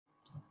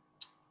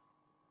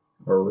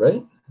All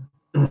right.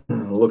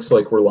 Looks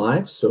like we're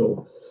live.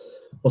 So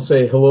I'll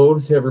say hello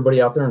to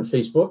everybody out there on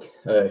Facebook.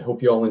 I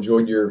hope you all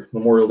enjoyed your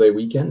Memorial Day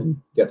weekend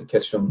and got to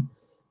catch some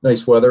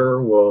nice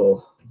weather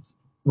while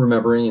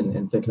remembering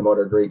and thinking about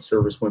our great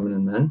service women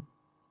and men.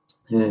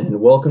 And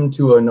welcome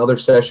to another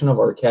session of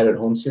our Cat at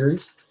Home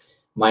series.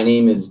 My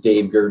name is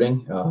Dave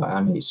Gerding.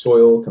 I'm a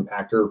soil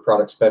compactor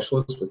product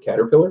specialist with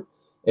Caterpillar,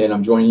 and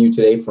I'm joining you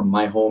today from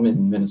my home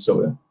in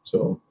Minnesota.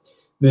 So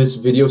this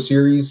video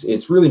series,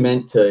 it's really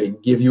meant to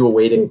give you a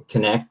way to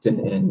connect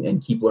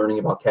and keep learning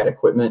about cat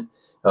equipment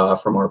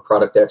from our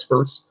product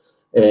experts,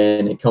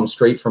 and it comes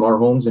straight from our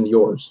homes into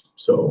yours.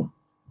 So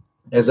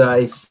as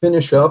I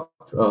finish up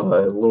a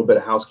little bit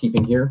of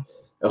housekeeping here,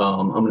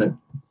 I'm going to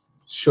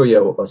show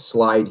you a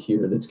slide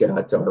here that's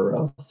got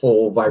our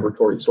full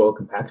vibratory soil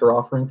compactor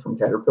offering from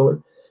Caterpillar.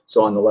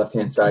 So on the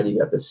left-hand side, you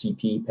got the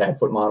CP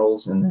Padfoot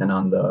models, and then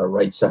on the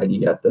right side,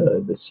 you got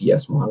the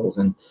CS models.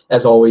 And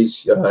as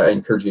always, I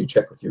encourage you to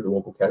check with your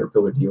local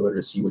Caterpillar dealer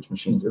to see which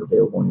machines are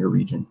available in your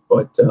region.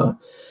 But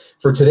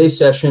for today's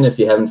session, if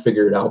you haven't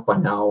figured it out by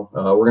now,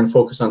 we're going to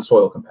focus on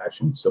soil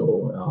compaction.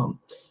 So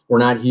we're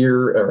not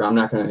here, or I'm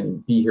not going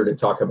to be here to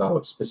talk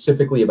about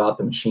specifically about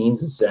the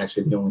machines. This is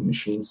actually the only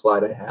machine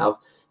slide I have.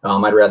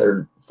 I'd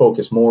rather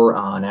focus more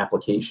on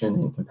application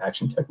and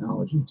compaction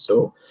technology.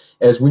 So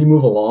as we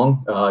move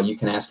along, you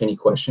can ask any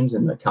questions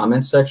in the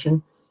comments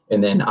section,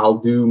 and then I'll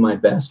do my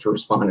best to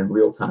respond in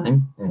real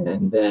time.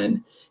 And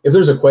then if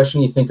there's a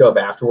question you think of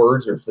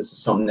afterwards, or if this is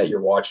something that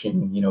you're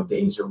watching,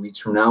 days or weeks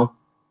from now,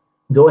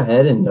 go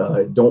ahead and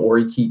don't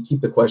worry, keep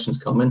the questions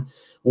coming.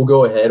 We'll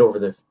go ahead over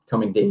the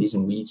coming days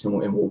and weeks,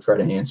 and we'll try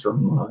to answer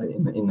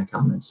them in the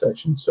comments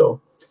section.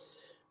 So,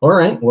 all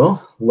right,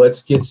 well,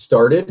 let's get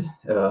started.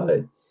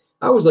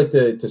 I always like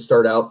to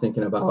start out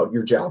thinking about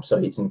your job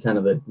sites and kind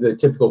of the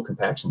typical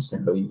compaction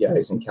scenario you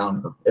guys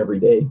encounter every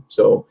day.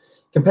 So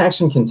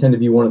compaction can tend to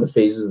be one of the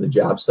phases of the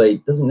job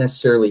site. Doesn't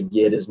necessarily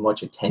get as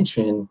much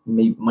attention,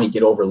 might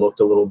get overlooked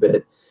a little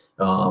bit.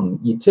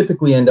 You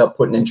typically end up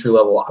putting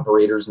entry-level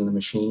operators in the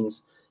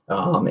machines.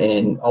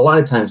 And a lot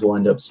of times we'll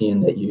end up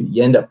seeing that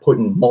you end up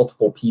putting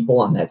multiple people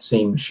on that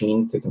same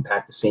machine to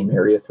compact the same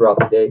area throughout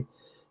the day.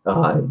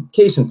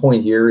 Case in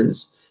point here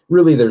is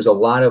really there's a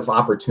lot of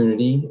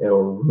opportunity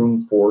or room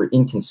for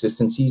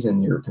inconsistencies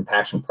in your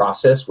compaction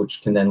process,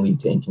 which can then lead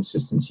to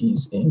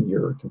inconsistencies in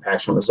your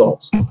compaction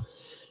results.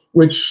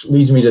 Which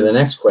leads me to the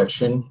next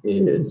question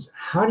is,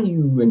 how do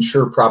you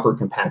ensure proper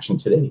compaction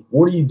today?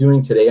 What are you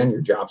doing today on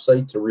your job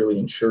site to really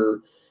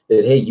ensure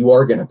that, hey, you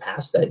are going to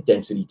pass that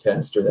density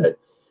test or that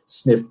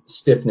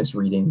stiffness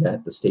reading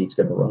that the state's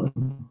going to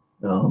run?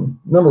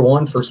 Number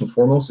one, first and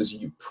foremost, is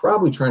you're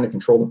probably trying to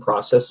control the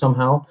process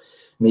somehow.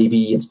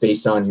 Maybe it's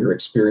based on your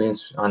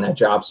experience on that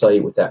job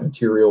site with that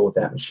material, with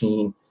that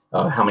machine,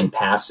 how many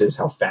passes,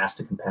 how fast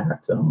to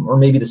compact, or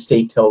maybe the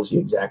state tells you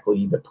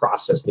exactly the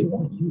process they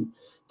want you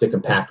to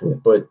compact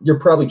with, but you're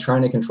probably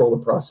trying to control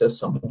the process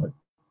somewhat.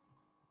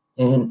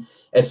 And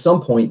at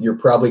some point, you're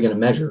probably going to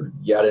measure.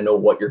 You got to know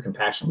what your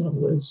compaction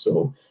level is.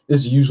 So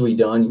this is usually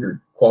done.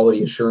 Your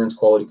quality assurance,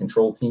 quality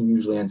control team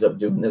usually ends up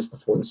doing this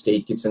before the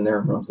state gets in there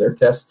and runs their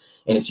tests.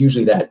 And it's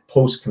usually that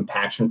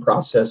post-compaction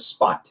process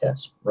spot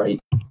test, right?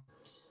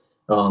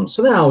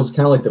 So then I was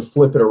kind of like to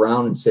flip it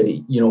around and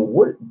say,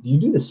 what do you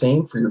do the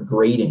same for your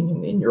grading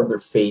and in your other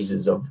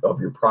phases of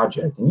your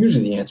project? And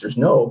usually the answer is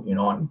no.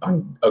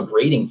 On a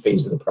grading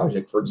phase of the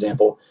project, for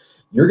example,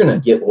 you're going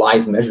to get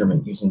live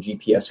measurement using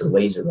GPS or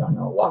laser on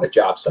a lot of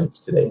job sites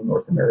today in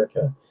North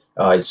America.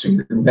 So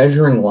you're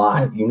measuring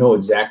live. You know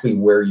exactly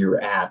where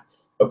you're at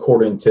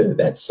according to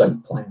that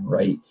site plan,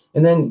 right?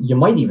 And then you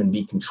might even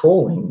be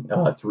controlling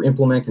through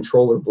implement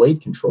control or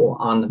blade control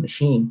on the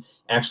machine,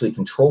 actually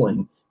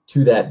controlling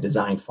to that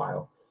design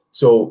file.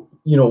 So,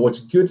 what's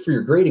good for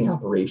your grading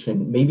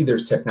operation, maybe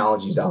there's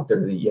technologies out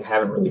there that you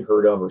haven't really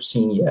heard of or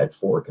seen yet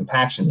for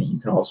compaction that you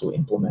can also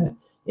implement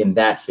in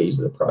that phase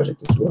of the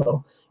project as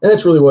well. And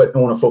that's really what I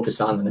want to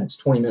focus on the next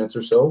 20 minutes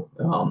or so.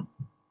 I'm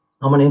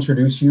going to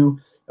introduce you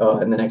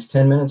in the next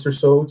 10 minutes or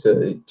so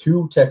to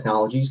two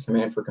technologies,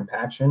 Command for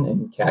Compaction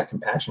and CAT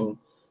compaction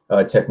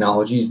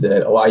technologies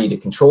that allow you to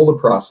control the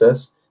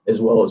process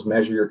as well as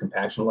measure your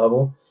compaction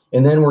level.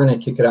 And then we're going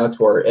to kick it out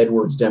to our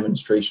Edwards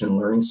Demonstration and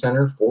Learning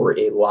Center for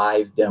a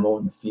live demo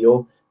in the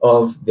field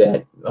of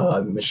that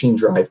machine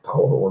drive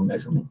power or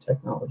measurement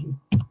technology.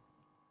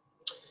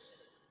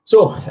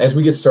 So as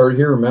we get started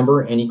here,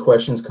 remember, any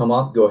questions come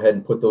up, go ahead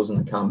and put those in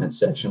the comments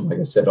section. Like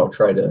I said, I'll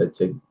try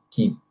to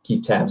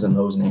keep tabs on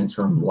those and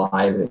answer them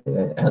live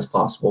as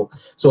possible.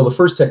 So the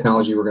first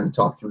technology we're going to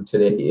talk through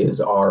today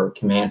is our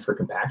Command for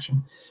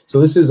Compaction.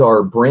 So this is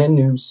our brand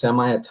new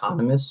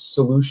semi-autonomous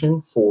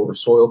solution for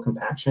soil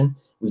compaction.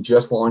 We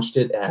just launched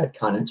it at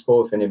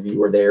ConExpo, if any of you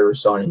were there or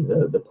saw any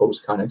of the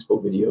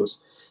post-ConExpo videos.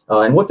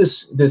 And what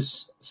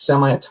this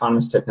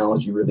semi-autonomous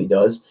technology really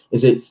does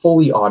is it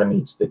fully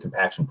automates the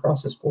compaction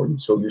process for you.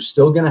 So you're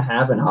still going to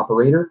have an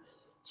operator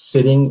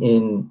sitting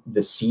in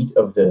the seat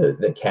of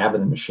the cab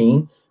of the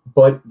machine,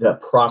 but the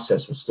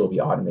process will still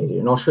be automated.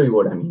 And I'll show you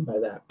what I mean by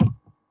that.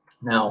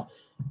 Now,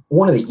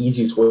 one of the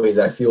easiest ways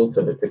I feel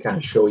to kind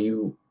of show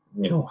you,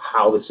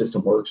 how the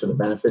system works or the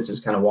benefits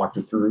is kind of walk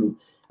you through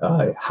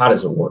how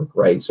does it work,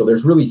 right? So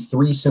there's really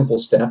 3 simple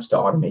steps to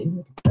automating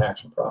the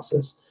compaction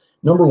process.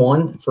 Number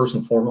 1, first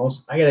and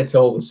foremost, I got to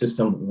tell the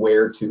system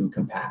where to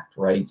compact,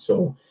 right?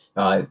 So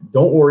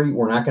don't worry,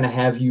 we're not going to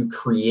have you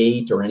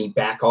create or any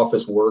back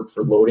office work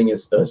for loading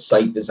a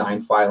site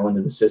design file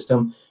into the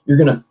system. You're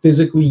going to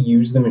physically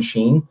use the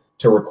machine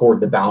to record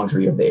the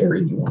boundary of the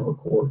area you want to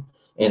record.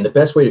 And the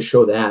best way to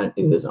show that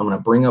is I'm going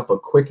to bring up a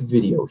quick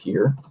video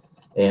here,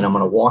 and I'm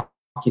going to walk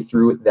you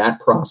through that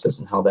process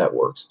and how that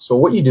works. So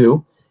what you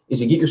do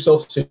is you get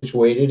yourself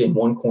situated in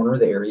one corner of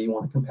the area you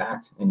want to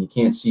compact, and you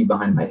can't see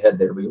behind my head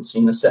there, but you'll see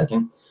in a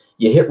second.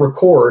 You hit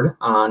record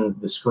on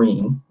the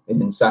screen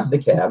inside the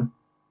cab,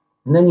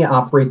 and then you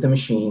operate the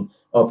machine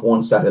up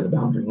one side of the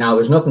boundary. Now,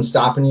 there's nothing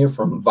stopping you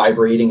from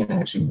vibrating and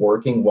actually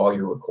working while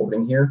you're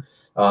recording here.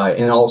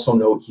 And also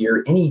note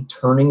here, any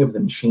turning of the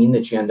machine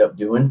that you end up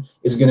doing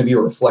is going to be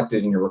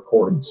reflected in your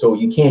recording. So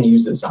you can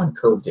use this on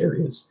curved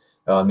areas,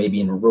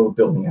 maybe in a road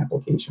building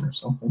application or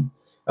something.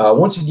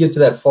 Once you get to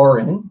that far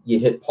end, you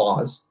hit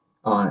pause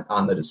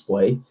on the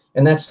display,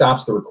 and that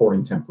stops the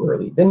recording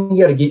temporarily. Then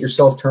you got to get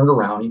yourself turned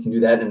around. You can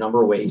do that in a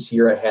number of ways.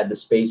 Here I had the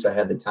space, I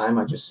had the time.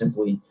 I just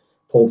simply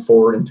pulled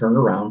forward and turned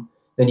around.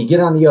 Then you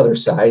get on the other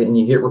side and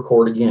you hit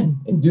record again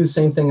and do the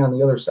same thing on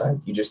the other side.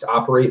 You just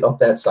operate up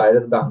that side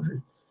of the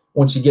boundary.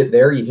 Once you get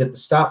there, you hit the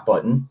stop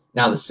button.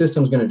 Now the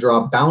system's going to draw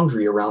a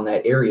boundary around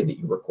that area that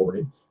you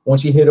recorded.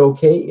 Once you hit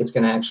OK, it's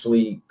going to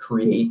actually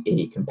create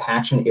a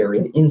compaction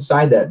area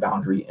inside that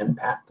boundary and a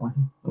path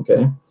plan.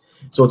 Okay,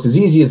 so it's as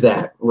easy as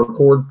that.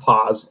 Record,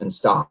 pause, and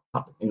stop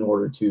in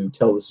order to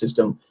tell the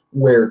system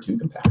where to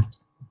compact.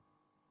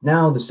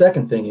 Now the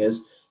second thing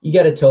is you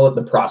got to tell it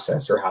the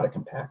process or how to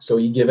compact. So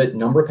you give it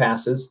number of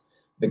passes,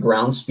 the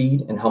ground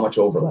speed, and how much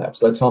overlaps.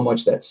 That's how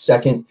much that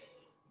second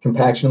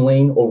compaction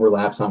lane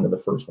overlaps onto the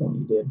first one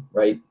you did,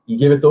 right? You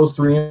give it those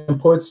 3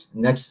 inputs.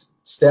 Next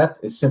step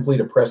is simply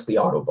to press the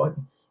auto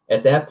button.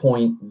 At that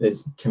point, the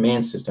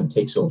command system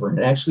takes over and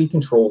it actually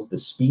controls the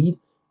speed,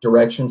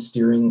 direction,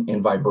 steering,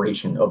 and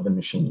vibration of the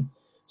machine.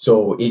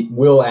 So it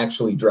will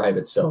actually drive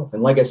itself.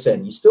 And like I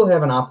said, you still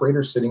have an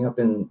operator sitting up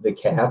in the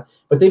cab,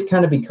 but they've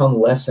kind of become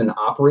less an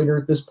operator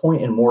at this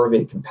point and more of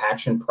a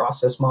compaction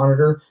process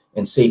monitor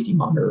and safety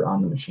monitor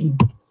on the machine.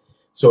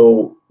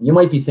 So you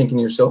might be thinking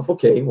to yourself,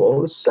 okay,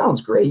 well, this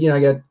sounds great. I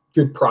got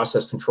good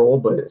process control,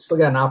 but I still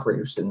got an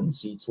operator sitting in the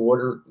seat. So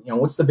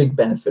what's the big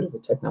benefit of a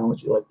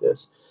technology like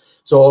this?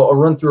 So I'll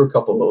run through a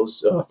couple of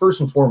those.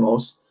 First and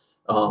foremost,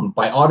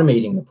 by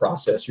automating the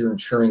process, you're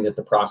ensuring that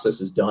the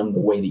process is done the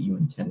way that you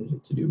intended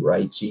it to do,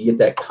 right? So you get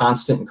that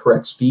constant and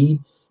correct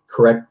speed,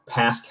 correct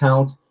pass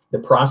count. The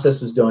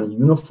process is done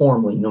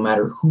uniformly, no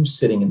matter who's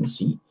sitting in the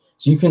seat.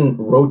 So you can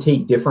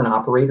rotate different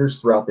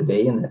operators throughout the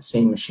day in that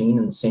same machine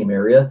in the same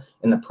area,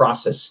 and the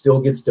process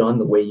still gets done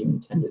the way you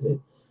intended it.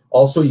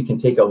 Also, you can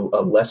take a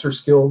lesser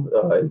skilled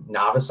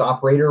novice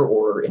operator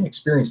or an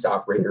experienced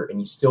operator, and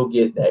you still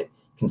get that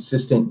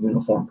consistent,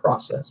 uniform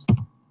process.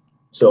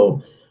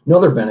 So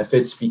another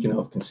benefit, speaking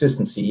of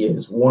consistency,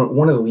 is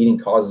one of the leading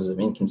causes of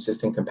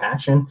inconsistent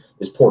compaction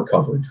is poor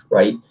coverage,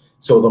 right?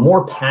 So the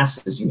more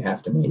passes you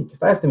have to make,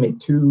 if I have to make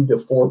 2 to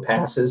 4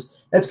 passes,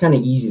 that's kind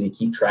of easy to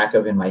keep track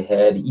of in my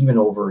head, even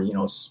over,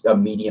 a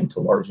medium to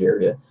large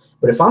area.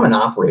 But if I'm an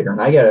operator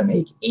and I got to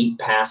make 8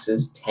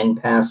 passes, 10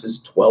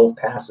 passes, 12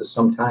 passes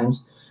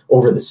sometimes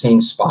over the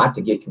same spot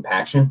to get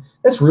compaction,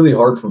 that's really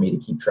hard for me to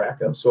keep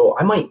track of. So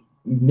I might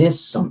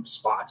miss some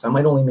spots. I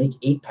might only make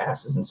 8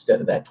 passes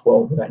instead of that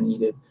 12 that I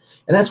needed.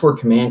 And that's where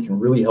command can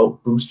really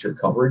help boost your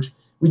coverage.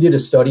 We did a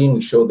study and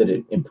we showed that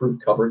it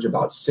improved coverage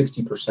about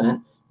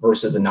 60%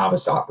 versus a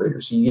novice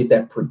operator. So you get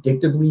that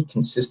predictably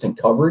consistent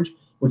coverage,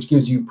 which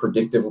gives you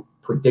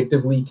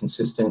predictively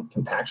consistent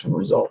compaction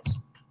results.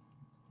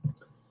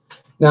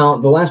 Now,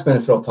 the last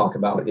benefit I'll talk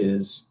about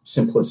is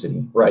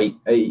simplicity, right?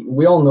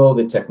 We all know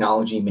that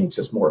technology makes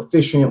us more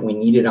efficient. We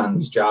need it on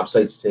these job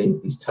sites today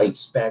with these tight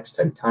specs,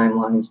 tight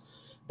timelines.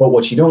 But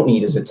what you don't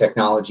need is a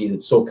technology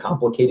that's so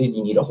complicated,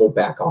 you need a whole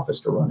back office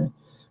to run it.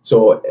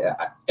 So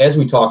as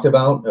we talked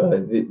about,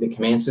 the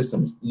command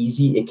system is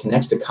easy. It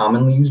connects to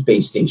commonly used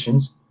base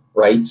stations,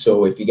 right?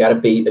 So if you got a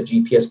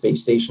GPS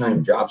base station on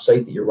your job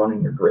site that you're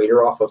running your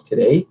grader off of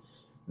today,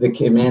 the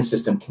command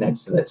system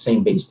connects to that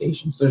same base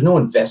station. So there's no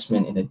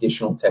investment in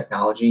additional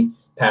technology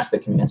past the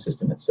command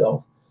system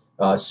itself.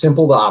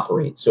 Simple to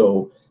operate.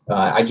 So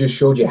I just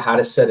showed you how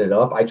to set it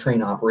up. I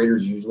train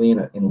operators usually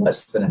in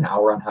less than an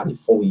hour on how to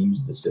fully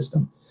use the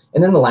system.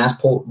 And then the last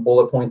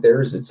bullet point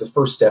there is it's the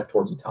first step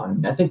towards autonomy.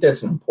 And I think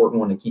that's an important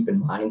one to keep in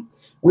mind.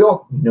 We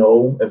all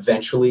know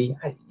eventually,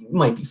 it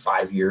might be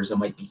 5 years, it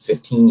might be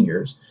 15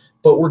 years,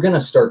 but we're going to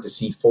start to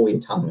see fully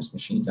autonomous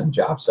machines on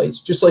job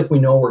sites, just like we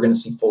know we're going to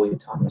see fully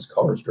autonomous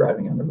cars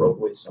driving on the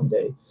roadways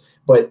someday.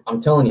 But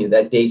I'm telling you,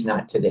 that day's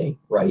not today,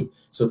 right?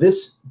 So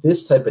this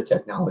type of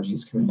technology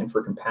is command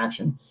for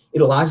compaction.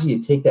 It allows you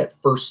to take that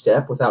first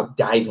step without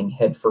diving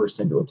headfirst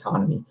into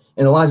autonomy,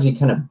 and allows you to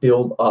kind of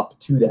build up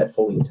to that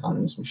fully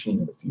autonomous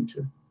machine of the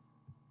future.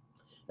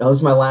 Now, this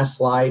is my last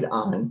slide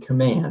on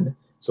command.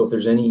 So if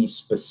there's any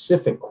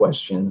specific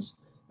questions,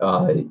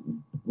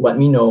 let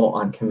me know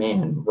on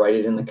command. Write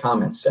it in the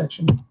comments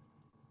section.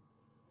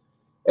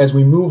 As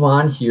we move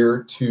on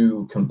here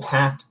to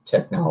compact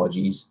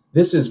technologies,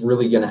 this is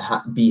really going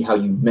to be how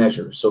you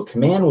measure. So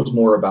command was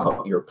more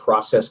about your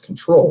process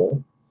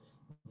control.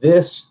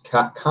 This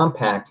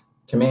compact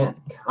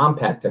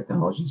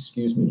technologies,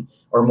 excuse me,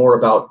 are more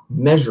about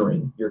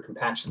measuring your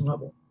compaction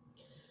level.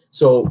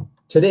 So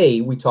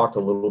today we talked a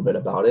little bit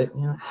about it.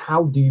 You know,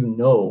 how do you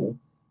know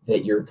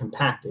that you're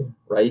compacted,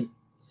 right?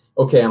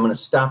 Okay, I'm going to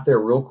stop there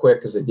real quick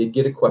because I did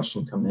get a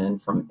question come in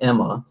from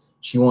Emma.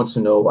 She wants to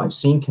know, I've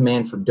seen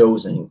command for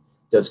dosing.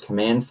 Does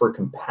command for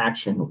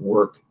compaction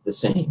work the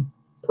same?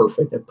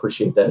 Perfect. I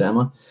appreciate that,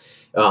 Emma.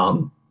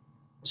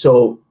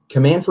 So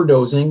command for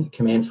dosing,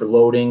 command for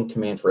loading,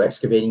 command for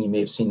excavating, you may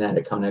have seen that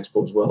at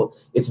ConExpo as well.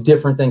 It's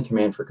different than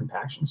command for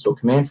compaction. So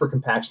command for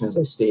compaction, as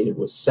I stated,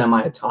 was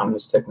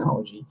semi-autonomous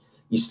technology.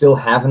 You still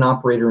have an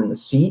operator in the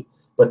seat,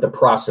 but the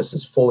process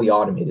is fully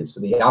automated.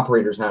 So the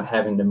operator is not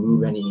having to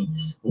move any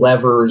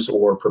levers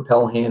or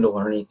propel handle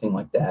or anything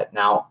like that.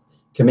 Now,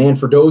 command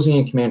for dosing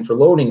and command for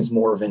loading is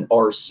more of an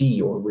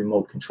RC or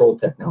remote control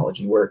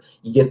technology where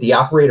you get the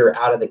operator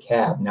out of the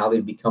cab. Now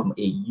they've become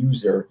a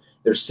user.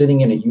 They're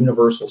sitting in a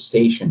universal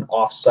station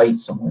off-site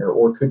somewhere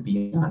or could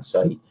be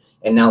on-site.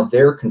 And now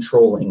they're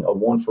controlling a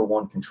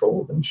one-for-one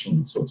control of the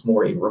machine. So it's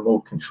more a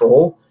remote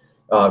control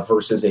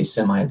versus a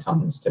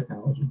semi-autonomous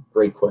technology.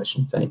 Great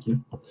question. Thank you.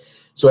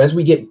 So as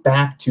we get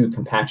back to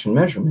compaction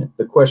measurement,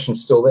 the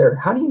question's still there.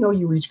 How do you know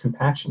you reach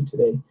compaction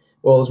today?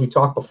 Well, as we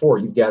talked before,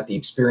 you've got the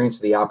experience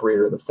of the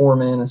operator or the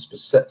foreman, a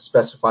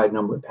specified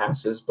number of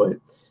passes, but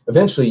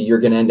eventually you're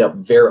going to end up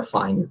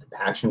verifying your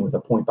compaction with a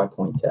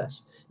point-by-point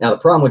test. Now, the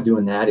problem with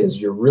doing that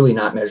is you're really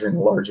not measuring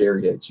a large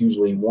area. It's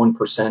usually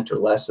 1% or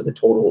less of the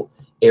total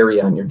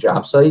area on your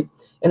job site.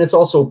 And it's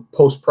also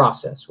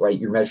post-process, right?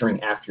 You're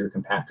measuring after your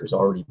compactor's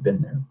already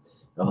been there.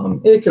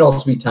 It could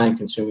also be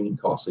time-consuming and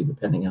costly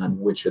depending on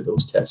which of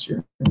those tests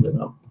you're ended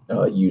up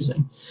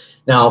using.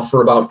 Now,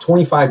 for about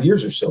 25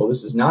 years or so,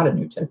 this is not a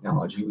new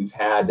technology. We've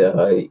had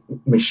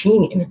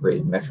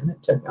machine-integrated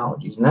measurement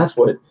technologies, and that's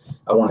what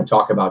I want to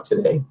talk about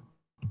today.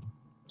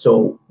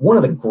 So one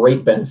of the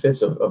great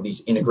benefits of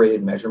these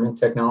integrated measurement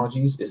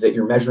technologies is that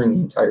you're measuring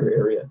the entire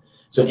area.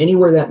 So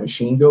anywhere that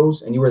machine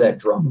goes, anywhere that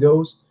drum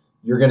goes,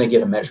 you're going to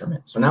get a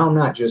measurement. So now I'm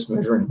not just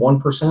measuring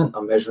 1%,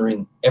 I'm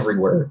measuring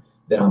everywhere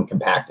that I'm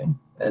compacting.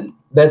 And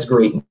that's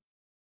great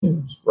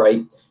news,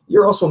 right?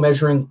 You're also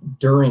measuring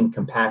during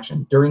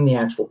compaction, during the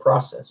actual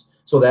process.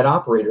 So that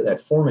operator, that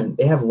foreman,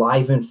 they have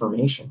live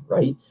information,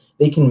 right?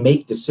 They can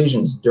make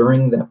decisions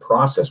during that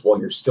process while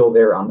you're still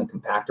there on the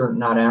compactor,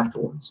 not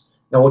afterwards.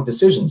 Now, what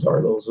decisions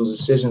are those? Those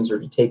decisions are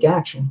to take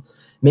action.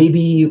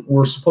 Maybe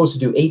we're supposed to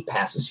do 8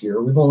 passes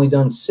here. We've only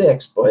done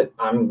 6, but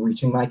I'm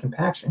reaching my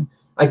compaction.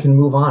 I can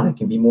move on. I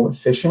can be more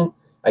efficient.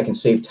 I can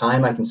save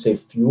time. I can save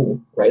fuel,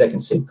 right? I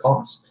can save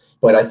costs.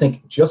 But I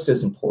think just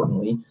as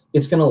importantly,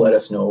 it's going to let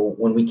us know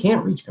when we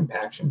can't reach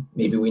compaction.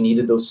 Maybe we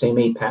needed those same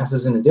 8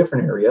 passes in a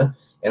different area,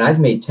 and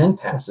I've made 10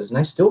 passes and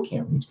I still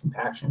can't reach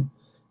compaction.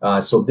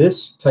 So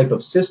this type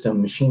of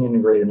system, machine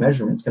integrated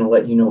measurement, is going to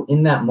let you know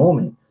in that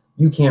moment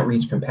you can't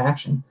reach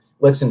compaction.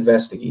 Let's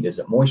investigate. Is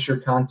it moisture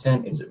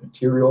content? Is it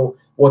material?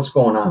 What's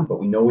going on? But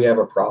we know we have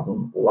a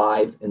problem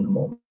live in the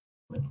moment.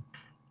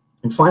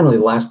 And finally,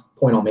 the last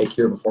point I'll make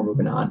here before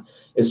moving on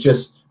is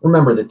just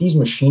remember that these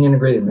machine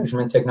integrated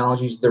measurement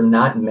technologies, they're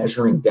not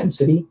measuring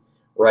density,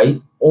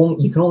 right?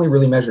 You can only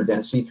really measure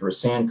density through a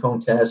sand cone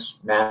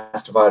test,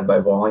 mass divided by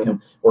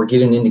volume, or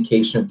get an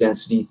indication of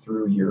density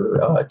through your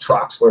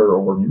Troxler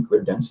or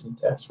nuclear density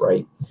test,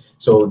 right?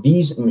 So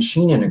these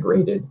machine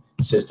integrated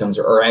systems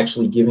are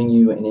actually giving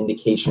you an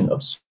indication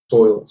of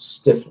soil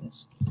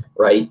stiffness,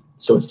 right?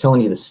 So it's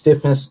telling you the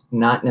stiffness,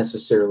 not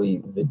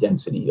necessarily the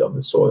density of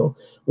the soil.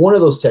 One of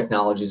those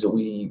technologies that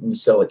we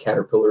sell at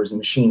Caterpillar is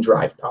machine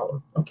drive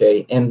power,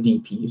 okay?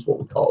 MDP is what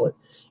we call it.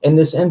 And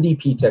this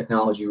MDP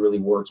technology really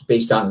works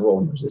based on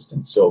rolling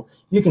resistance. So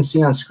you can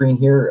see on screen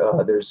here,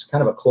 there's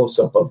kind of a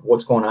close-up of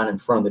what's going on in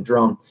front of the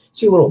drum.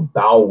 See a little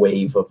bow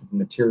wave of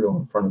material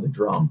in front of the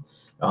drum.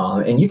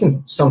 And you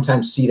can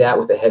sometimes see that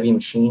with a heavy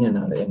machine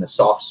and in a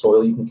soft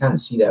soil. You can kind of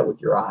see that with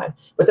your eye.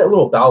 But that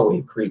little bow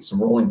wave creates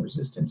some rolling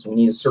resistance. And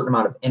we need a certain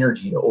amount of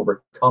energy to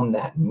overcome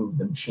that and move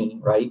the machine,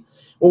 right?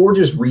 Well, we're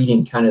just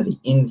reading kind of the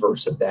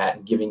inverse of that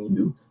and giving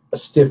you a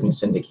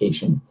stiffness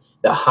indication.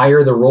 The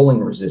higher the rolling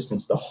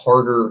resistance, the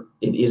harder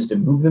it is to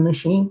move the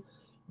machine,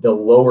 the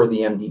lower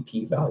the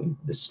MDP value.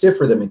 The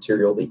stiffer the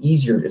material, the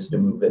easier it is to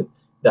move it,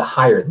 the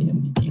higher the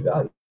MDP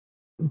value.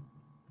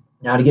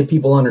 Now, to get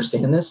people to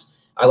understand this,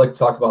 I like to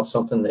talk about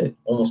something that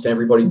almost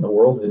everybody in the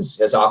world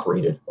has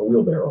operated, a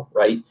wheelbarrow,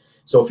 right?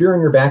 So if you're in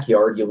your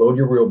backyard, you load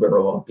your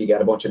wheelbarrow up, you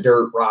got a bunch of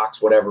dirt,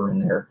 rocks, whatever in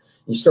there,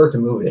 you start to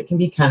move it. It can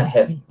be kind of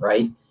heavy,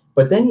 right?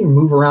 But then you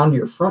move around to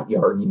your front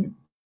yard and you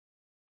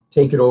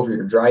take it over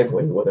your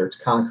driveway, whether it's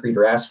concrete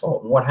or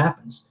asphalt, and what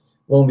happens?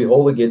 Lo and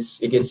behold, it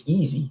gets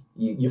easy.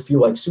 You feel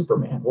like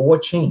Superman. Well,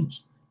 what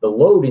changed? The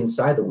load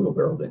inside the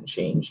wheelbarrow didn't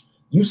change.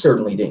 You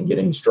certainly didn't get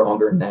any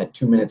stronger in that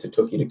 2 minutes it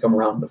took you to come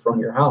around the front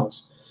of your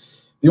house.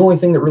 The only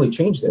thing that really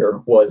changed there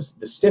was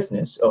the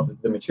stiffness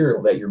of the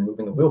material that you're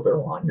moving the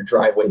wheelbarrow on, your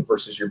driveway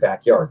versus your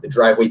backyard. The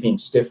driveway being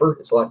stiffer,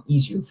 it's a lot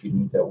easier for you to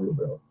move that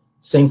wheelbarrow.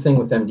 Same thing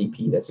with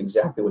MDP. That's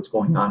exactly what's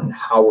going on and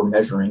how we're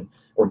measuring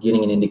or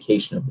getting an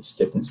indication of the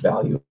stiffness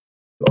value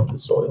of the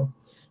soil.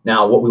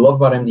 Now, what we love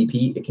about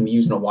MDP, it can be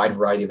used in a wide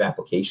variety of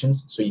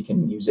applications. So you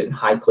can use it in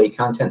high clay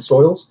content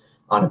soils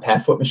on a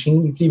pad foot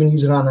machine. You can even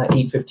use it on that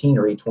 815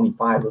 or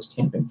 825, those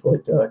tamping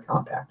foot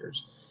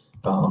compactors.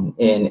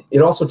 And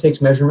it also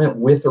takes measurement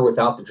with or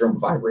without the drum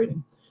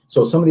vibrating.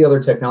 So some of the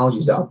other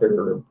technologies out there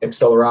are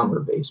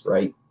accelerometer based,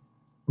 right?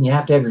 You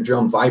have to have your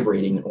drum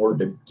vibrating in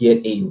order to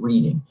get a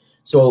reading.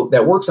 So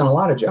that works on a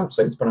lot of job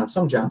sites, but on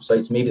some job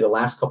sites, maybe the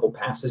last couple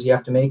passes you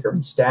have to make are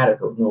in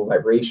static or with no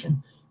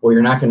vibration, where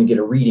you're not going to get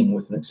a reading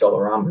with an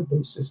accelerometer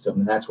based system.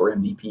 And that's where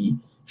MDP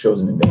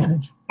shows an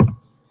advantage.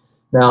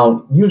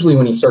 Now, usually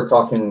when you start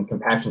talking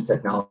compaction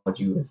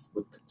technology with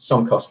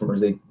some customers,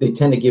 they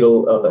tend to get a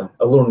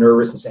little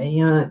nervous and say,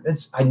 yeah,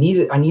 I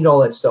need all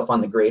that stuff on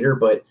the grader,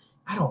 but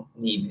I don't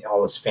need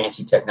all this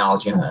fancy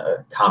technology on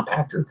a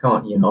compactor.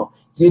 You know,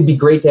 it'd be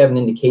great to have an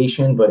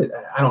indication, but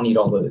I don't need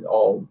all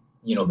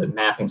the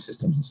mapping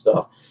systems and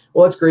stuff.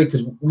 Well, that's great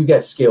because we've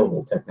got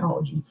scalable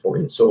technology for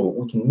you, so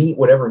we can meet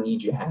whatever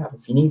needs you have.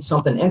 If you need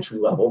something entry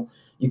level,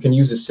 you can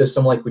use a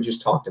system like we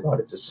just talked about.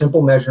 It's a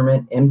simple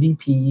measurement,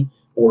 MDP,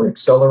 or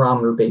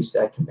accelerometer based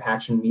at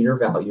compaction meter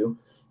value.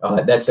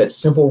 That's that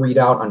simple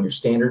readout on your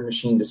standard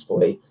machine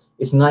display.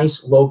 It's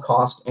nice, low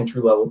cost,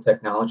 entry level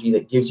technology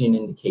that gives you an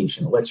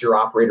indication. It lets your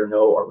operator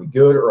know, are we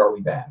good or are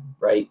we bad,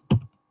 right?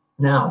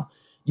 Now,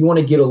 you want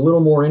to get a little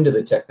more into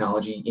the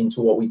technology,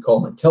 into what we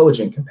call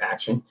intelligent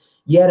compaction.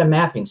 You add a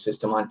mapping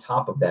system on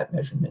top of that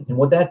measurement. And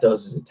what that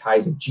does is it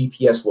ties a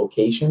GPS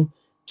location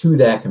to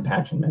that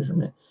compaction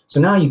measurement. So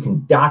now you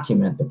can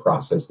document the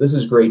process. This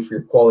is great for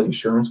your quality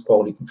assurance,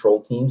 quality control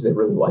teams. They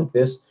really like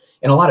this.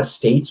 And a lot of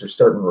states are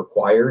starting to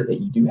require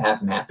that you do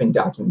have mapping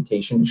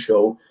documentation to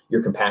show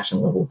your compaction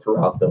level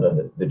throughout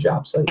the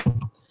job site.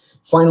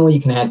 Finally,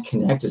 you can add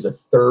Connect as a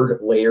third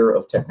layer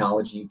of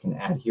technology you can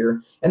add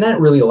here. And that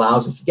really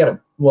allows, if you've got a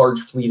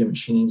large fleet of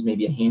machines,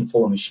 maybe a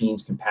handful of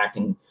machines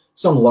compacting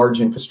some large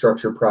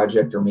infrastructure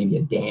project or maybe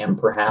a dam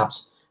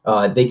perhaps,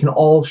 they can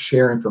all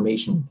share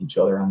information with each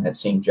other on that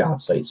same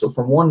job site. So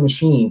from one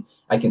machine,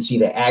 I can see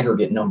the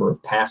aggregate number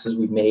of passes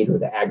we've made or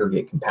the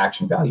aggregate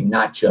compaction value,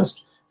 not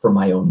just from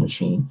my own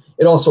machine.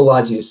 It also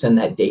allows you to send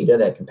that data,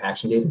 that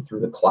compaction data, through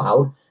the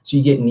cloud. So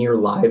you get near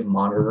live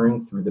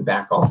monitoring through the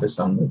back office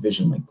on the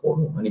VisionLink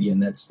portal. And again,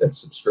 that's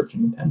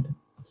subscription dependent.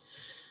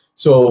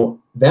 So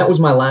that was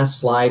my last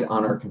slide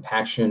on our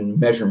compaction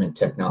measurement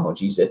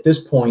technologies. At this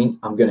point,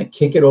 I'm going to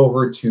kick it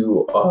over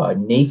to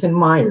Nathan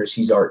Myers.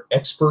 He's our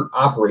expert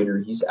operator.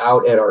 He's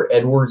out at our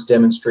Edwards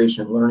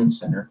Demonstration and Learning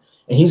Center,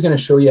 and he's going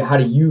to show you how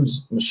to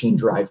use machine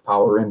drive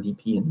power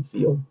MDP in the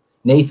field.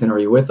 Nathan, are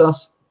you with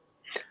us?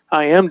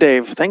 I am,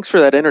 Dave. Thanks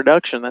for that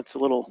introduction. That's a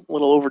little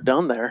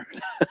overdone there.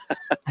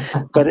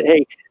 But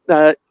hey,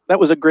 that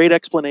was a great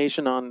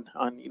explanation on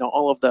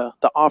all of the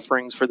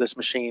offerings for this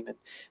machine. And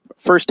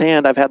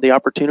firsthand, I've had the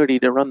opportunity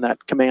to run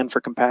that command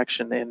for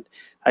compaction, and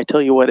I tell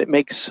you what, it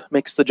makes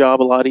the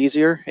job a lot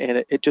easier,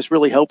 and it just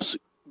really helps.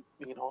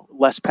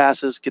 Less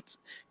passes,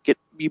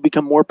 you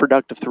become more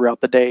productive throughout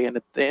the day, and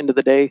at the end of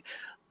the day,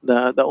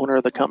 the owner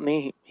of the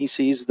company, he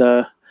sees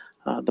the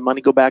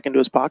money go back into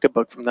his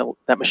pocketbook from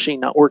that machine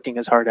not working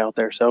as hard out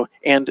there. So,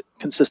 and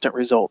consistent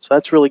results. So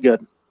that's really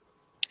good.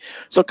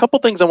 So a couple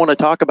things I want to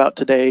talk about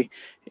today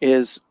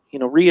is,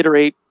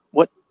 reiterate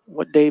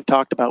what Dave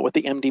talked about with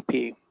the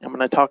MDP. I'm going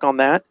to talk on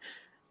that.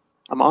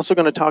 I'm also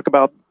going to talk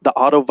about the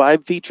auto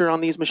vibe feature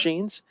on these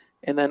machines,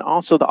 and then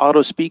also the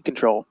auto speed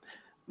control.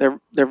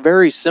 They're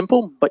very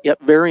simple, but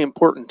yet very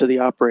important to the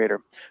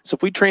operator. So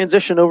if we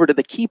transition over to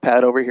the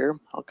keypad over here,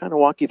 I'll kind of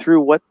walk you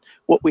through what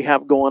we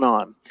have going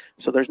on.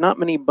 So there's not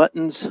many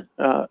buttons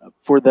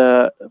for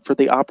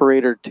the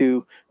operator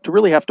to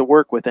really have to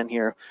work with in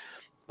here.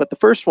 But the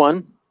first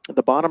one, at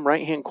the bottom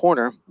right-hand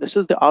corner, this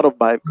is the auto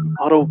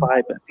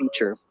vibe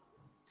feature.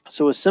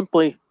 So it's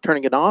simply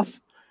turning it off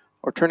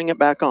or turning it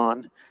back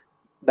on.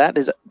 That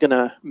is going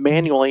to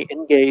manually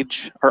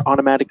engage or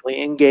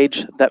automatically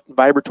engage that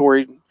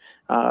vibratory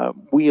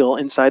wheel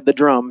inside the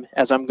drum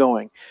as I'm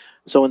going.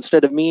 So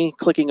instead of me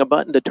clicking a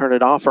button to turn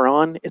it off or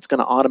on, it's going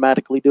to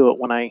automatically do it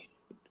when I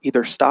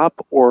either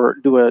stop or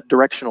do a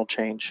directional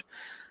change.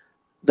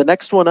 The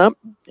next one up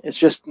is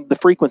just the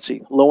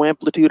frequency, low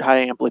amplitude, high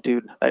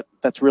amplitude.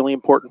 That's really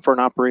important for an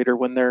operator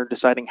when they're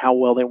deciding how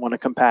well they want to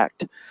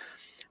compact.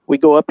 We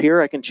go up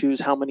here, I can choose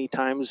how many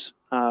times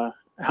per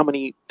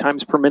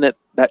minute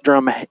that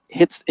drum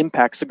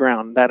impacts the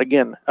ground. That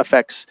again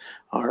affects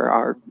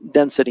our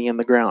density in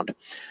the ground.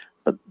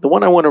 But the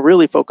one I want to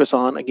really focus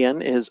on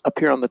again is up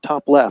here on the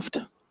top left.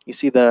 You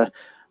see the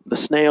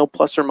snail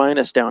plus or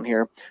minus down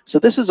here. So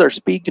this is our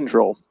speed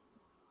control.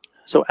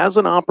 So as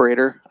an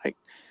operator,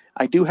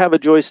 I do have a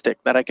joystick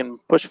that I can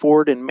push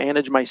forward and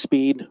manage my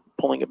speed,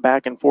 pulling it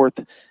back and forth,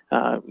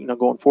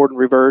 going forward and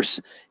reverse.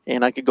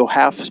 And I could go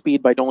half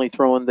speed by only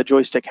throwing the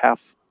joystick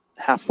half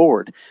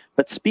forward.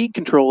 But speed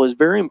control is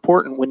very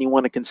important when you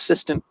want a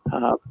consistent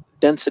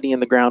density in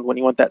the ground, when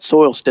you want that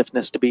soil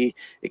stiffness to be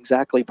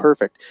exactly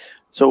perfect.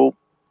 So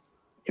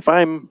if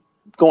I'm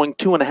going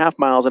 2.5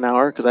 miles an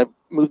hour because I've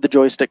moved the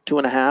joystick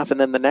 2.5, and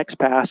then the next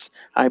pass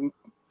I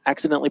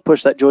accidentally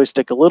push that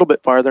joystick a little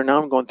bit farther,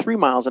 now I'm going 3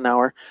 miles an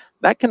hour,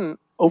 that can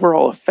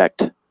overall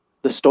affect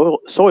the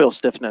soil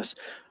stiffness.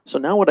 So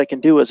now what I can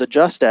do is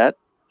adjust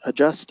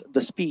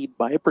the speed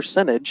by a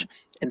percentage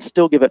and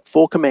still give it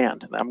full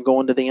command. I'm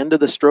going to the end of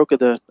the stroke of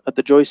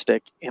the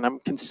joystick, and I'm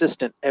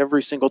consistent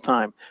every single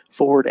time,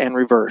 forward and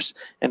reverse.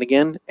 And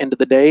again, end of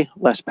the day,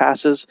 less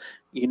passes,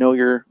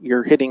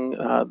 you're hitting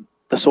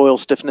the soil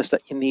stiffness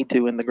that you need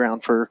to in the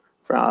ground to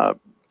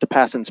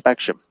pass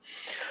inspection.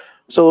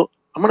 So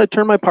I'm going to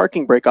turn my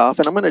parking brake off,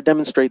 and I'm going to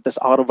demonstrate this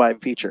auto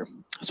vibe feature.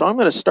 So I'm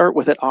going to start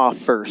with it off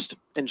first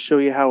and show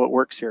you how it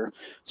works here.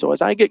 So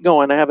as I get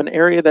going, I have an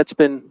area that's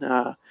been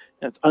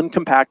that's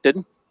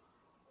uncompacted,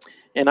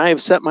 and I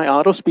have set my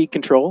auto speed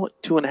control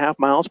at 2.5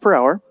 miles per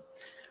hour.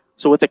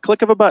 So with the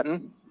click of a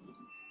button,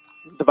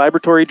 the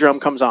vibratory drum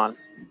comes on.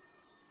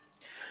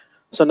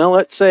 So now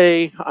let's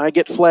say I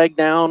get flagged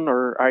down,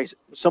 or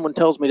someone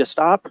tells me to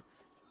stop.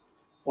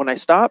 When I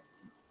stop,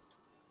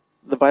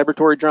 the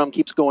vibratory drum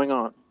keeps going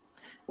on.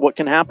 What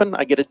can happen?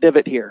 I get a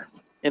divot here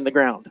in the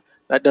ground.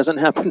 That doesn't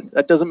happen.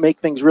 That doesn't make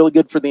things really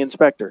good for the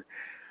inspector.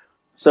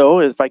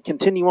 So if I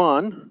continue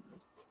on,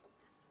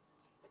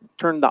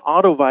 turn the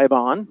auto vibe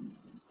on,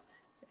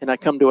 and I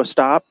come to a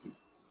stop,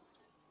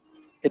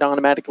 it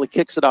automatically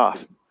kicks it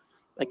off.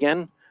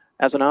 Again,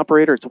 as an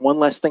operator, it's one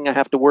less thing I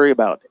have to worry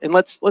about. And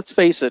let's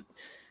face it,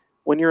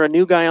 when you're a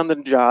new guy on the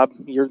job,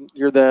 you're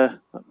the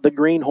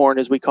greenhorn,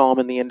 as we call them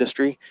in the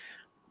industry.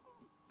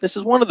 This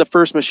is one of the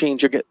first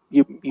machines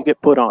you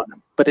get put on,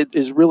 but it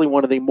is really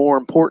one of the more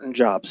important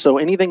jobs. So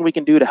anything we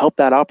can do to help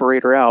that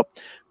operator out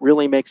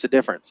really makes a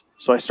difference.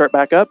 So I start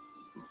back up,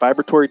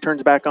 vibratory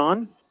turns back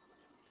on,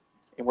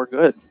 and we're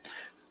good.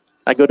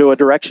 I go to a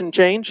direction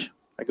change.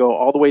 I go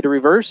all the way to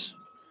reverse.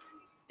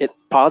 It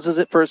pauses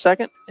it for a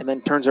second and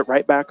then turns it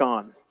right back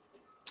on.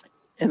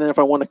 And then if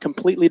I want to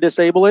completely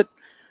disable it,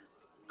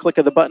 click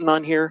of the button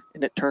on here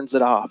and it turns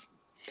it off.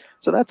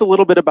 So that's a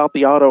little bit about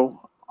the auto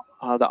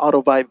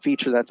vibe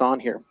feature that's on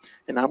here.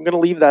 And I'm going to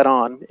leave that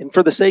on. And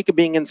for the sake of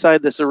being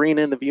inside this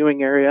arena in the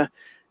viewing area,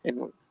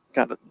 and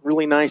got a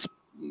really nice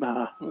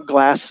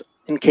glass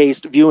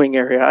encased viewing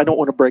area, I don't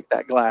want to break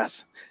that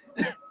glass.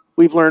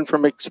 We've learned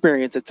from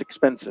experience it's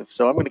expensive,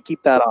 so I'm going to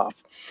keep that off.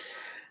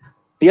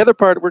 The other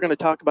part we're going to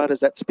talk about is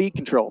that speed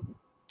control.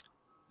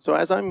 So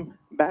as I'm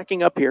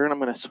backing up here, and I'm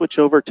going to switch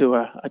over to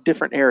a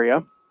different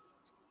area,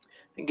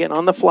 again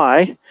on the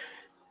fly,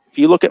 if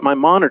you look at my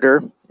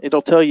monitor,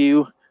 it'll tell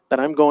you that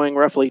I'm going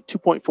roughly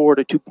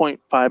 2.4 to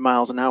 2.5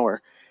 miles an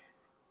hour.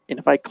 And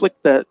if I click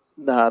the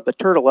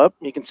turtle up,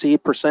 you can see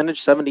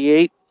percentage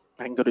 78.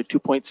 I can go to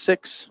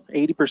 2.6,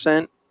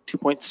 80%, 2.6,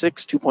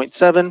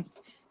 2.7.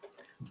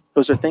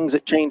 Those are things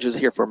that changes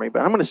here for me,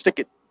 but I'm going to stick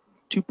at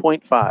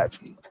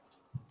 2.5.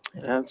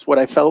 And that's what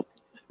I felt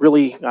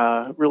really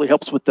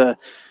helps with the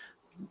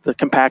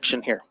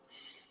compaction here.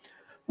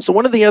 So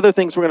one of the other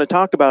things we're going to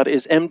talk about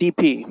is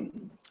MDP.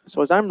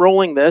 So as I'm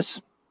rolling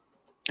this,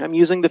 I'm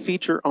using the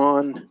feature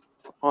on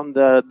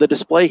the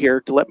display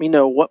here to let me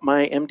know what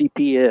my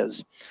MDP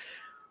is.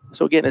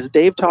 So again, as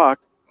Dave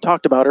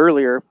talked about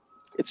earlier,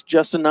 it's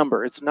just a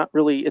number. It's not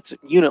really, it's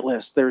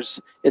unitless.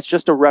 It's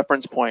just a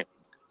reference point.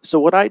 So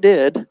what I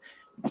did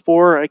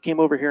before I came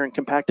over here and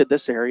compacted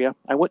this area,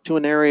 I went to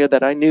an area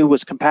that I knew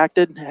was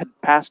compacted, had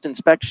passed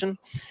inspection,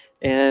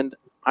 and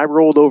I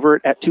rolled over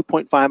it at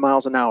 2.5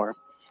 miles an hour.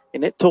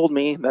 And it told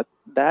me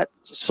that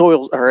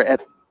soil, or at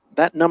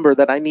that number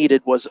that I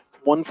needed, was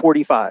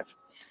 145.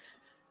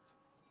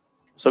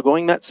 So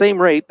going that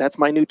same rate, that's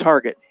my new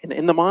target. And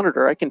in the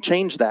monitor, I can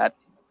change that.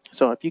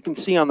 So if you can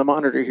see on the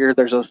monitor here,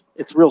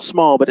 it's real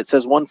small, but it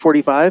says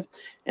 145.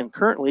 And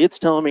currently it's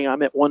telling me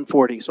I'm at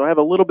 140. So I have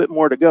a little bit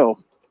more to go.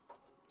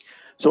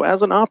 So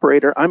as an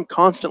operator, I'm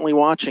constantly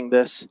watching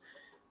this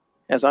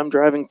as I'm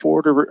driving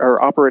forward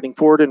or operating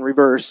forward and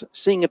reverse,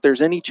 seeing if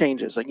there's any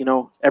changes. Like,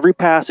 every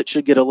pass, it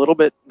should get a little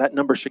bit, that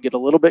number should get a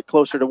little bit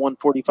closer to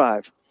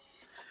 145.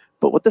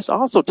 But what this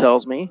also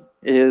tells me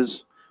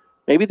is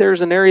maybe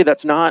there's an area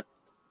that's not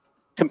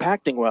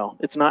compacting well.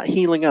 It's not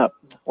healing up.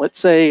 Let's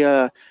say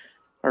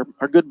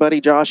our good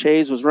buddy Josh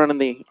Hayes was running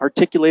the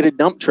articulated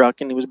dump truck,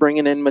 and he was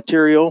bringing in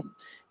material,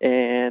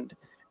 and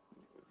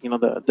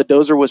the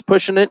dozer was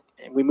pushing it,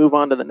 and we move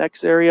on to the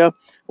next area.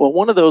 Well,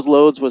 one of those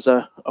loads was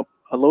a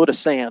load of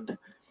sand.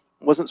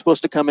 It wasn't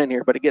supposed to come in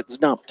here, but it gets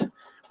dumped.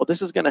 Well,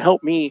 this is going to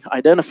help me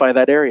identify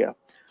that area.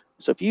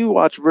 So if you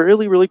watch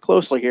really, really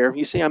closely here,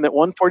 you see I'm at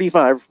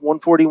 145,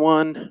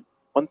 141,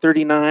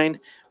 139,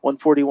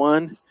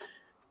 141.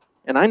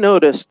 And I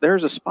noticed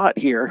there's a spot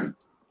here.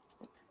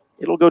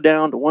 It'll go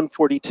down to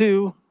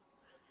 142.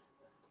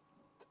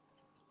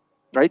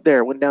 right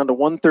there, went down to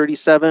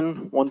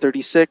 137,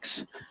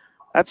 136.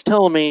 That's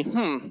telling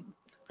me,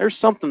 there's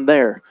something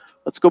there.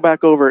 Let's go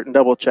back over it and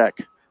double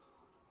check.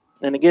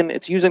 And again,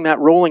 it's using that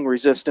rolling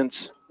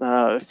resistance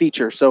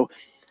feature. So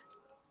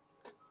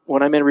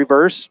when I'm in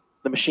reverse,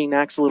 the machine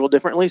acts a little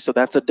differently. So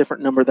that's a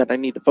different number that I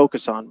need to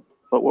focus on.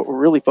 But what we're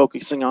really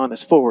focusing on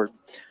is forward.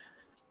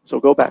 So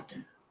go back.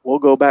 We'll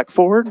go back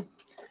forward.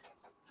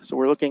 So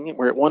we're at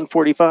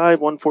 145,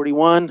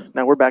 141.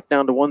 Now we're back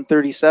down to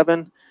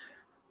 137.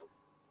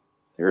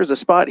 There is a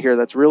spot here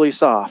that's really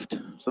soft.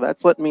 So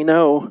that's letting me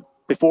know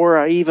before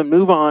I even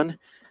move on.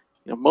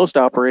 Most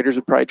operators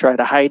would probably try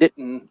to hide it,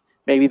 and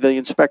maybe the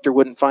inspector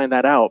wouldn't find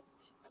that out.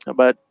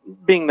 But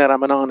being that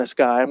I'm an honest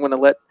guy, I'm going to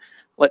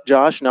let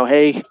Josh know,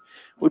 hey,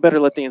 we better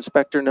let the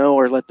inspector know,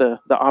 or let the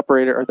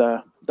operator or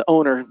the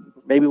owner,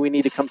 maybe we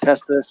need to come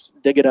test this,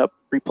 dig it up,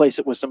 replace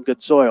it with some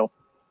good soil.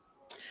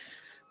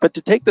 But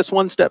to take this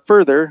one step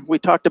further, we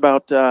talked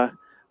about the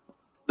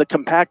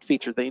compact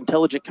feature, the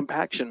intelligent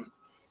compaction.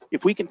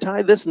 If we can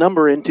tie this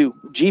number into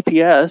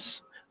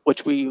GPS,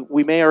 which we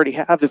may already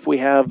have if we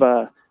have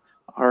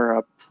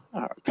our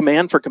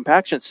command for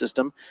compaction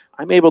system,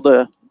 I'm able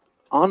to,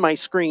 on my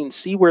screen,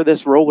 see where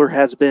this roller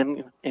has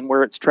been and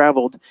where it's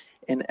traveled.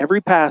 And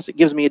every pass, it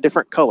gives me a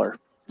different color.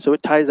 So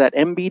it ties that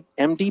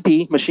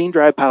MDP, machine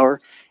drive power,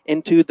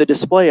 into the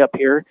display up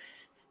here.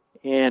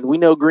 And we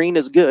know green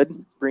is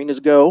good, green is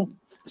go.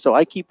 So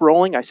I keep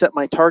rolling. I set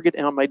my target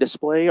on my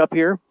display up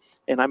here,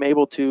 and I'm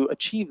able to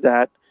achieve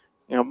that,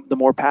 the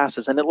more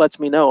passes. And it lets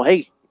me know,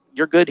 hey,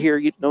 you're good here.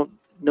 You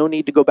no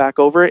need to go back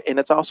over it. And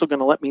it's also going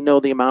to let me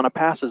know the amount of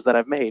passes that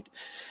I've made.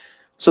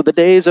 So the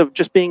days of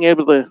just being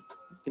able to,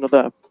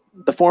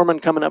 the foreman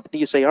coming up to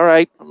you, say, all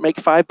right, make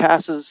 5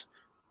 passes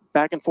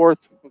back and forth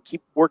and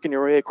keep working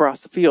your way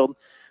across the field.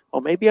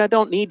 Well, maybe I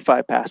don't need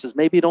 5 passes.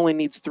 Maybe it only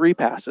needs 3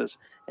 passes.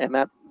 And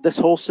this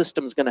whole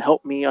system is going to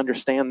help me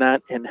understand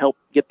that and help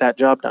get that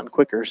job done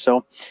quicker.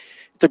 So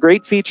it's a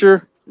great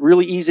feature,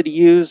 really easy to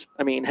use.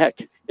 I mean,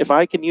 heck, if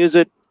I can use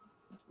it,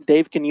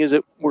 Dave can use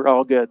it, we're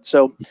all good.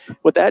 So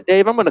with that,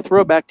 Dave, I'm going to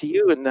throw it back to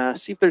you and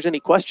see if there's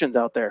any questions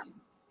out there.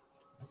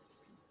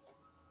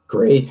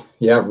 Great.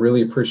 Yeah,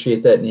 really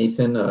appreciate that,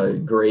 Nathan.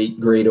 Great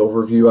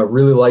overview. I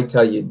really liked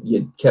how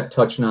you kept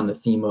touching on the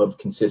theme of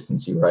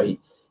consistency, right?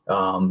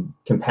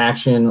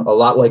 Compaction, a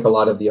lot like a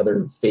lot of the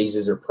other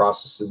phases or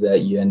processes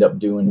that you end up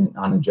doing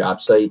on a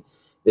job site,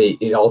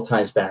 it all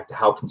ties back to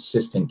how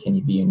consistent can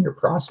you be in your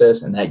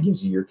process, and that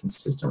gives you your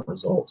consistent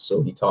results.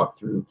 So he talked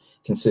through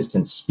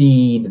consistent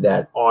speed,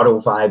 that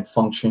auto vibe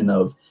function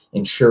of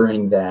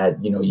ensuring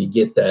that you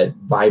get that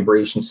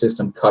vibration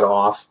system cut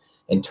off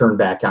and turn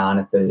back on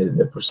at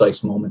the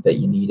precise moment that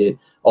you need it.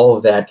 All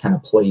of that kind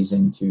of plays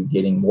into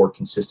getting more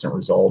consistent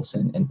results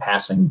and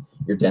passing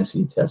your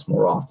density test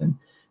more often.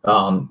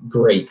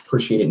 Great,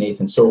 appreciate it,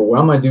 Nathan. So what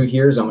I'm going to do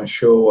here is I'm going to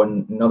show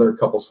another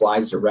couple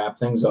slides to wrap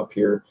things up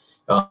here.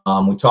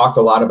 We talked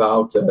a lot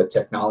about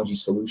technology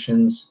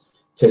solutions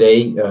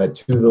today.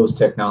 2 of those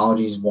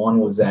technologies, one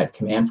was that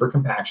command for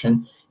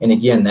compaction. And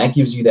again, that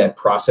gives you that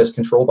process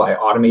control by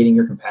automating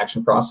your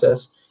compaction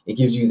process. It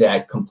gives you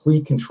that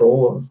complete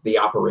control of the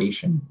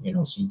operation,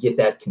 so you get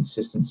that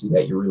consistency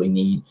that you really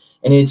need.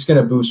 And it's going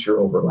to boost your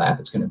overlap.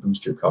 It's going to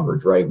boost your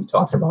coverage, right? We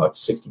talked about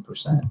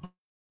 60%.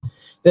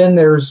 Then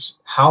there's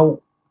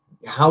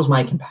how's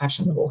my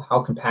compaction level?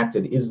 How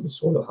compacted is the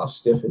soil? How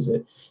stiff is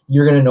it?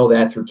 You're going to know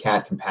that through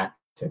CAT compact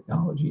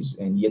technologies,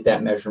 and you get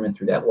that measurement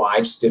through that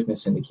live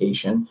stiffness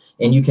indication,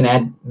 and you can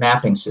add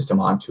mapping system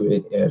onto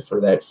it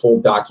for that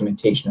full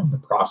documentation of the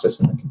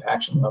process and the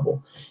compaction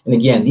level. And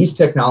again, these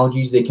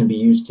technologies, they can be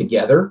used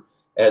together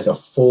as a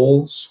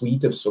full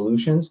suite of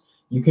solutions.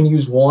 You can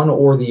use one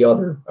or the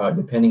other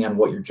depending on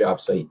what your job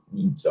site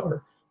needs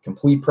are.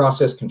 Complete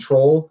process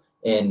control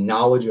and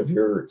knowledge of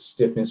your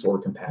stiffness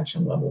or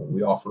compaction level.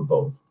 We offer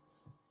both.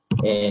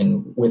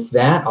 And with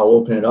that, I'll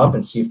open it up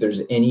and see if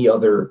there's any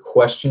other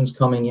questions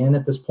coming in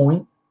at this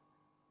point.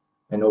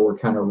 I know we're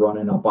kind of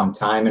running up on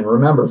time. And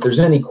remember, if there's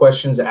any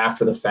questions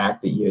after the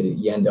fact that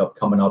you end up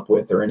coming up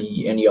with, or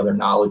any other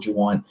knowledge you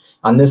want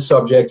on this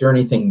subject or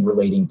anything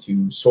relating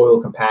to soil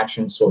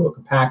compaction, soil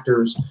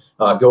compactors,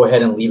 go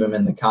ahead and leave them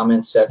in the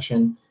comments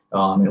section.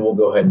 And we'll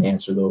go ahead and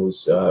answer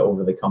those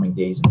over the coming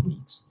days and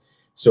weeks.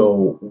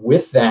 So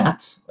with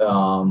that,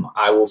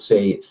 I will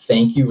say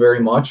thank you very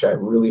much. I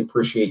really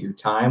appreciate your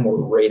time. We're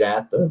right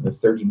at the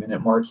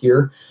 30-minute mark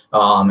here.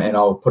 And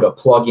I'll put a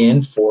plug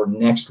in for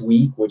next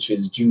week, which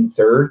is June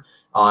 3rd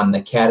on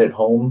the CAT at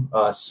Home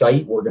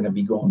site. We're going to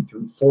be going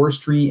through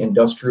forestry,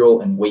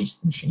 industrial, and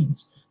waste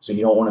machines. So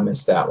you don't want to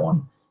miss that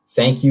one.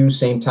 Thank you.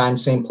 Same time,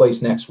 same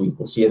place next week.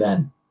 We'll see you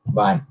then.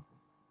 Bye.